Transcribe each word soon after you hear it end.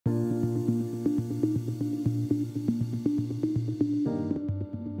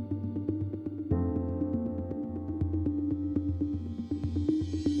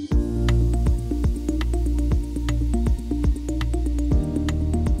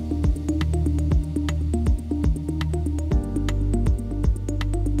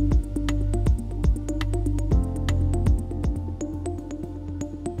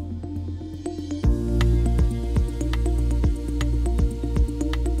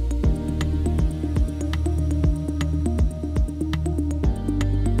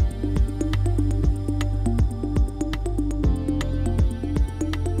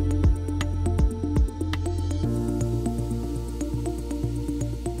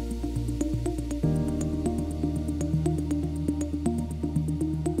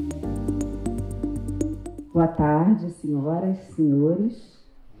Boa tarde, senhoras, senhores.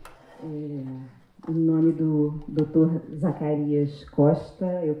 Em nome do Dr. Zacarias Costa,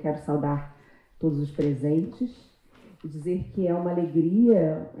 eu quero saudar todos os presentes e dizer que é uma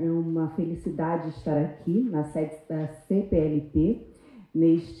alegria, é uma felicidade estar aqui na sede da CPLP,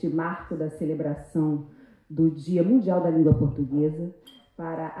 neste marco da celebração do Dia Mundial da Língua Portuguesa,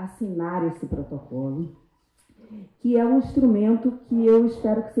 para assinar esse protocolo, que é um instrumento que eu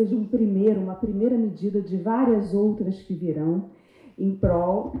espero que seja uma primeira medida de várias outras que virão em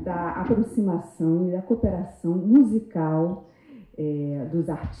prol da aproximação e da cooperação musical dos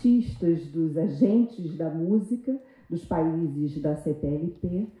artistas, dos agentes da música, dos países da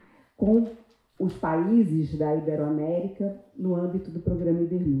CPLP, com os países da Iberoamérica no âmbito do Programa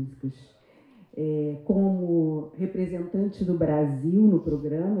Ibermúsicas. Como representante do Brasil no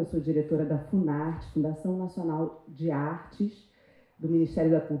programa, eu sou diretora da FUNARTE, Fundação Nacional de Artes, do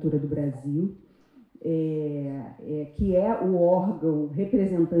Ministério da Cultura do Brasil, que é o órgão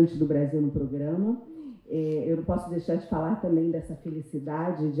representante do Brasil no programa. Eu não posso deixar de falar também dessa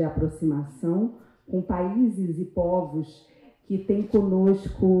felicidade de aproximação com países e povos que têm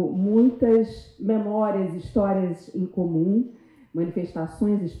conosco muitas memórias, histórias em comum,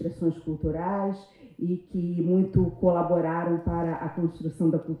 manifestações e expressões culturais e que muito colaboraram para a construção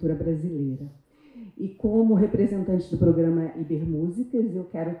da cultura brasileira. E como representante do programa Ibermúsicas, eu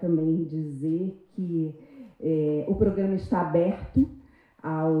quero também dizer que o programa está aberto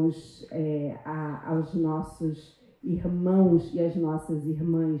aos nossos irmãos e às nossas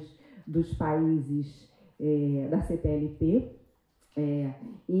irmãs dos países da CPLP,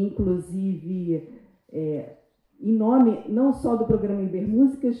 inclusive em nome não só do programa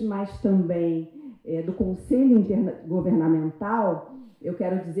Ibermúsicas, mas também do Conselho Intergovernamental. Eu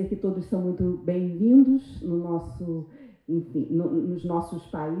quero dizer que todos são muito bem-vindos nos nossos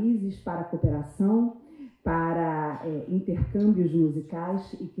países para a cooperação, para intercâmbios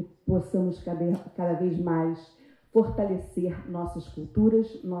musicais e que possamos cada vez mais fortalecer nossas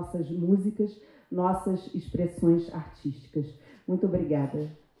culturas, nossas músicas, nossas expressões artísticas. Muito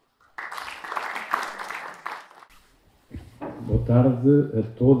obrigada. Boa tarde a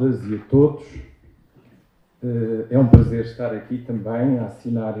todas e a todos. É um prazer estar aqui também a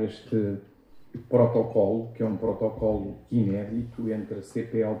assinar este protocolo, que é um protocolo inédito entre a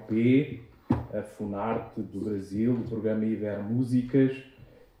CPLP, a FUNARTE do Brasil, o Programa Ibermúsicas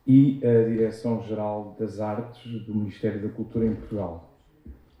e a Direção-Geral das Artes do Ministério da Cultura em Portugal.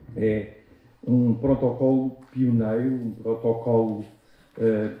 É um protocolo pioneiro, um protocolo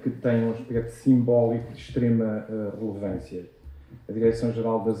que tem um aspecto simbólico de extrema relevância. A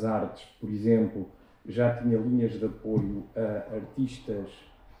Direção-Geral das Artes, por exemplo, já tinha linhas de apoio a artistas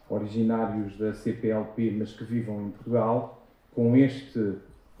originários da CPLP, mas que vivam em Portugal. Com este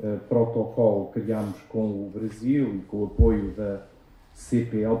protocolo criámos com o Brasil e com o apoio da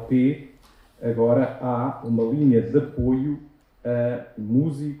CPLP, agora há uma linha de apoio a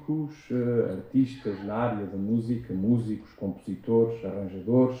músicos, artistas na área da música, músicos, compositores,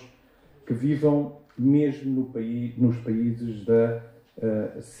 arranjadores, que vivam mesmo nos países da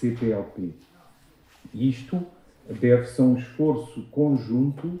CPLP. Isto deve-se a um esforço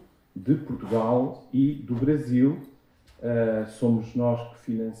conjunto de Portugal e do Brasil. Somos nós que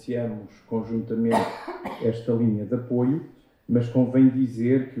financiamos conjuntamente esta linha de apoio, mas convém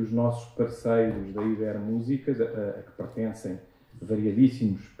dizer que os nossos parceiros da Ibermúsicas, a que pertencem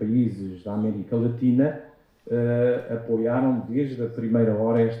variadíssimos países da América Latina, apoiaram desde a primeira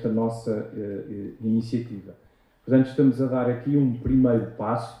hora esta nossa iniciativa. Portanto, estamos a dar aqui um primeiro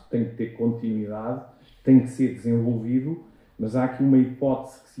passo, tem que ter continuidade, tem que ser desenvolvido, mas há aqui uma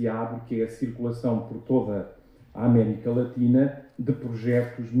hipótese que se abre, que é a circulação por toda a América Latina de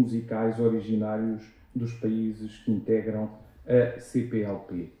projetos musicais originários dos países que integram a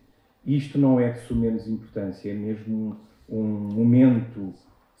CPLP. Isto não é de sumenos importância, é mesmo um momento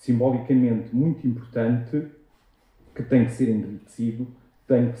simbolicamente muito importante que tem que ser enriquecido,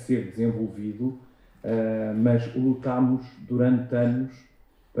 tem que ser desenvolvido, mas lutámos durante anos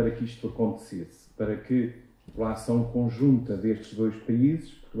para que isto acontecesse, para que, pela ação conjunta destes dois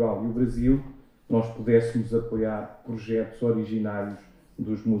países, Portugal e o Brasil, nós pudéssemos apoiar projetos originários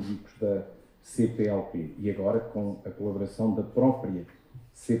dos músicos da CPLP e agora com a colaboração da própria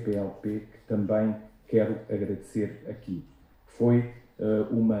CPLP, que também quero agradecer aqui. Foi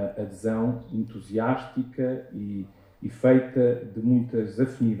uma adesão entusiástica e feita de muitas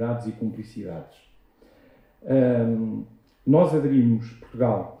afinidades e cumplicidades. Nós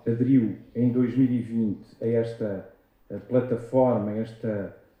Portugal aderiu em 2020 a esta plataforma,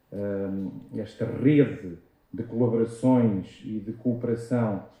 esta rede de colaborações e de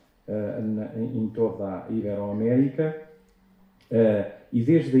cooperação em toda a Iberoamérica, e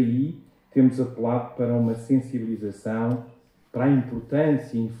desde aí temos apelado para uma sensibilização para a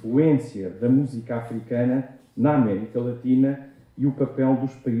importância e influência da música africana na América Latina e o papel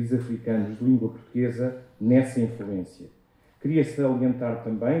dos países africanos de língua portuguesa nessa influência. Queria salientar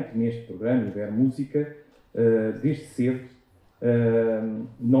também que neste programa, Ibermúsica, desde cedo,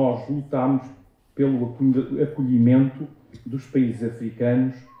 nós lutamos pelo acolhimento dos países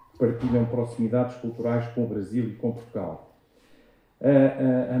africanos que partilham proximidades culturais com o Brasil e com Portugal.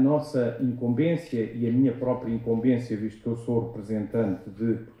 A nossa incumbência e a minha própria incumbência, visto que eu sou representante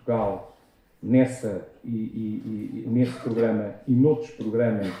de Portugal nesse programa e noutros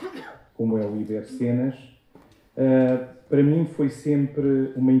programas, como é o Ibercenas, para mim foi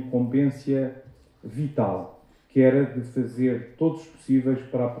sempre uma incumbência vital, que era de fazer todos os possíveis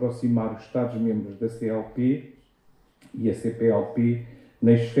para aproximar os Estados-membros da CLP e a CPLP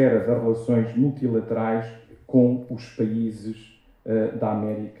na esfera das relações multilaterais com os países da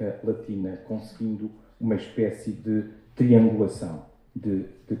América Latina, conseguindo uma espécie de triangulação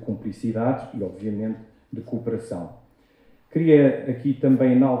de cumplicidades e, obviamente, de cooperação. Queria aqui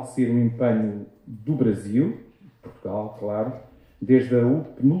também enaltecer o empenho do Brasil, Portugal, claro, desde a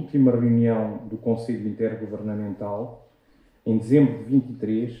penúltima reunião do Conselho Intergovernamental, em dezembro de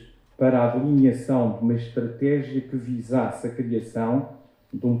 23, para a delineação de uma estratégia que visasse a criação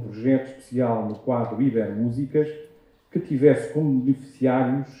de um projeto especial no quadro Ibermúsicas, que tivesse como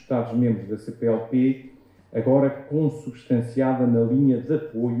beneficiários os Estados-membros da CPLP, agora consubstanciada na linha de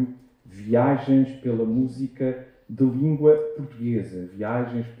apoio Viagens pela Música de Língua Portuguesa,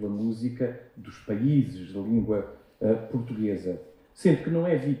 viagens pela música dos países de língua portuguesa. Sendo que não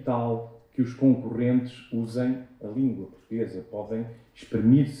é vital que os concorrentes usem a língua portuguesa, podem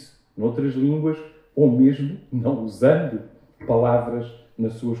exprimir-se noutras línguas ou mesmo não usando palavras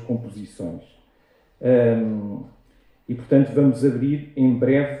nas suas composições. E, portanto, vamos abrir em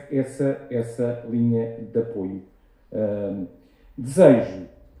breve essa linha de apoio. Desejo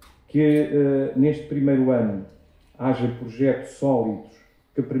que neste primeiro ano haja projetos sólidos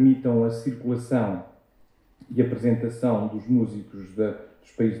que permitam a circulação e apresentação dos músicos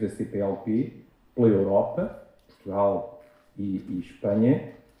dos países da CPLP pela Europa, Portugal e Espanha,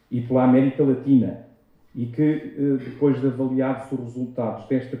 e pela América Latina, e que, depois de avaliados os resultados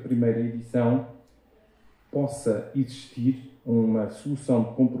desta primeira edição, possa existir uma solução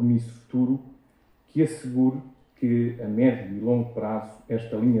de compromisso futuro que assegure que, a médio e longo prazo,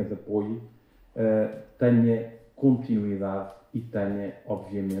 esta linha de apoio tenha continuidade e tenha,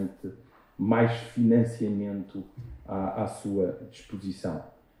 obviamente, mais financiamento à sua disposição.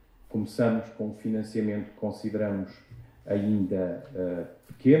 Começamos com um financiamento que consideramos ainda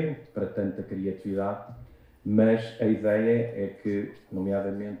pequeno para tanta criatividade, mas a ideia é que,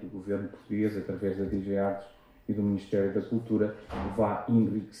 nomeadamente, o governo português, através da DG Artes e do Ministério da Cultura, vá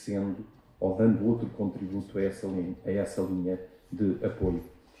enriquecendo ou dando outro contributo a essa linha de apoio.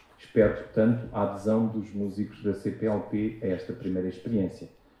 Espero, portanto, a adesão dos músicos da CPLP a esta primeira experiência.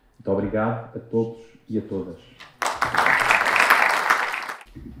 Muito obrigado a todos e a todas.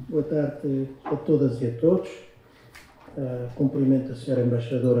 Boa tarde a todas e a todos. Cumprimento a Sra.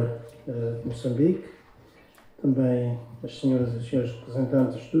 Embaixadora de Moçambique, também as senhoras e senhores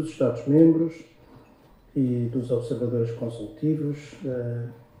representantes dos Estados-membros e dos observadores consultivos.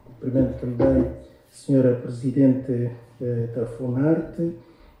 Cumprimento também a Sra. Presidente da FUNARTE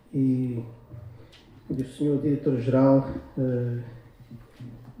e o Sr.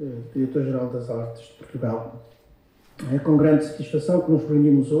 Diretor-Geral das Artes de Portugal. É com grande satisfação que nos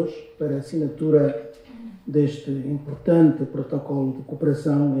reunimos hoje para a assinatura deste importante protocolo de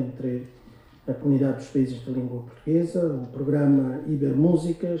cooperação entre a Comunidade dos Países de Língua Portuguesa, o Programa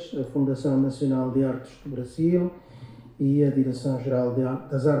Ibermúsicas, a Fundação Nacional de Artes do Brasil e a Direção-Geral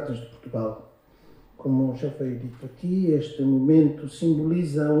das Artes de Portugal. Como já foi dito aqui, este momento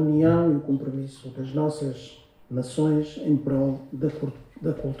simboliza a união e o compromisso das nossas nações em prol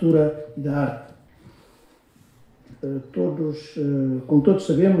da cultura e da arte. Como todos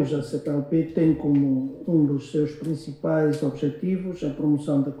sabemos, a CPLP tem como um dos seus principais objetivos a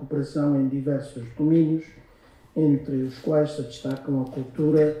promoção da cooperação em diversos domínios, entre os quais se destacam a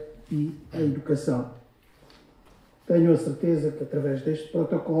cultura e a educação. Tenho a certeza que, através deste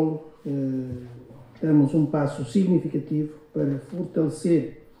protocolo, damos um passo significativo para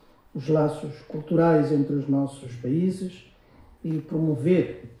fortalecer os laços culturais entre os nossos países e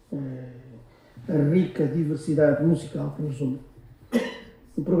promover a rica diversidade musical que nos une.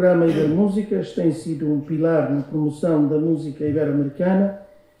 O programa Ibermúsicas tem sido um pilar na promoção da música ibero-americana,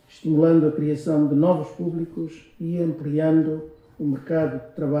 estimulando a criação de novos públicos e ampliando o mercado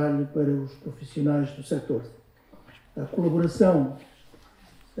de trabalho para os profissionais do setor. A colaboração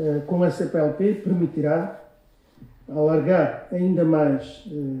com a CPLP permitirá alargar ainda mais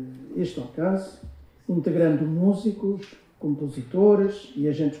este alcance, integrando músicos, compositores e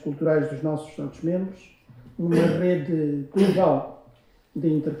agentes culturais dos nossos Estados-membros numa rede global de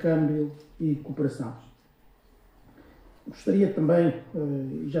intercâmbio e cooperação. Gostaria também,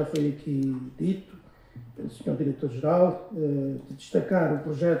 já foi aqui dito pelo Sr. Diretor-Geral, de destacar o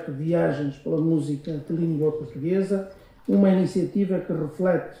projeto Viagens pela Música de Língua Portuguesa, uma iniciativa que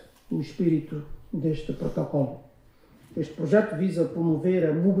reflete o espírito deste protocolo. Este projeto visa promover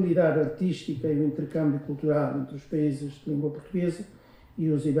a mobilidade artística e o intercâmbio cultural entre os países de língua portuguesa e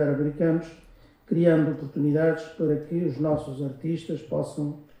os ibero-americanos, criando oportunidades para que os nossos artistas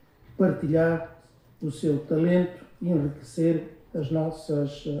possam partilhar o seu talento e enriquecer as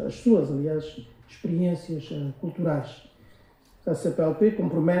suas, experiências culturais. A CPLP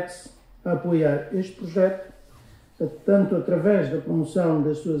compromete-se a apoiar este projeto, tanto através da promoção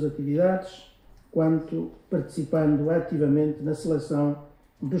das suas atividades, quanto participando ativamente na seleção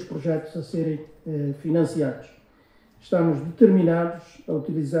dos projetos a serem financiados. Estamos determinados a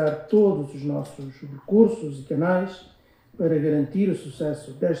utilizar todos os nossos recursos e canais para garantir o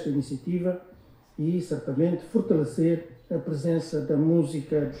sucesso desta iniciativa e, certamente, fortalecer a presença da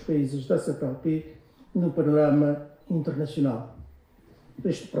música dos países da CPLP no panorama internacional.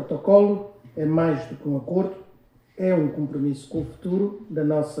 Este protocolo é mais do que um acordo, é um compromisso com o futuro da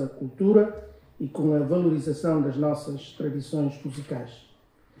nossa cultura e com a valorização das nossas tradições musicais.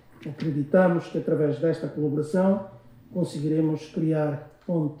 Acreditamos que, através desta colaboração, conseguiremos criar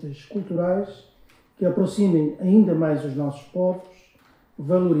pontes culturais que aproximem ainda mais os nossos povos,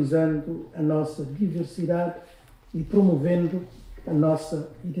 valorizando a nossa diversidade e promovendo a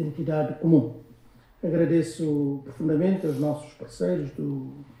nossa identidade comum. Agradeço profundamente aos nossos parceiros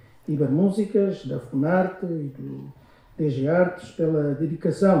do Ibermúsicas, da FUNARTE e do DG Artes pela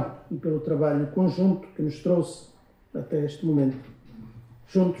dedicação e pelo trabalho conjunto que nos trouxe até este momento.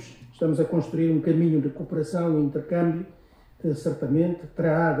 Juntos estamos a construir um caminho de cooperação e intercâmbio que certamente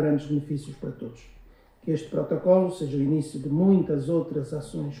trará grandes benefícios para todos. Que este protocolo seja o início de muitas outras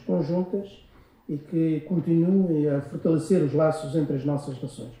ações conjuntas e que continue a fortalecer os laços entre as nossas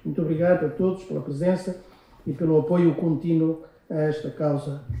nações. Muito obrigado a todos pela presença e pelo apoio contínuo a esta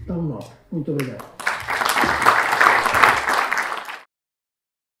causa tão nobre. Muito obrigado.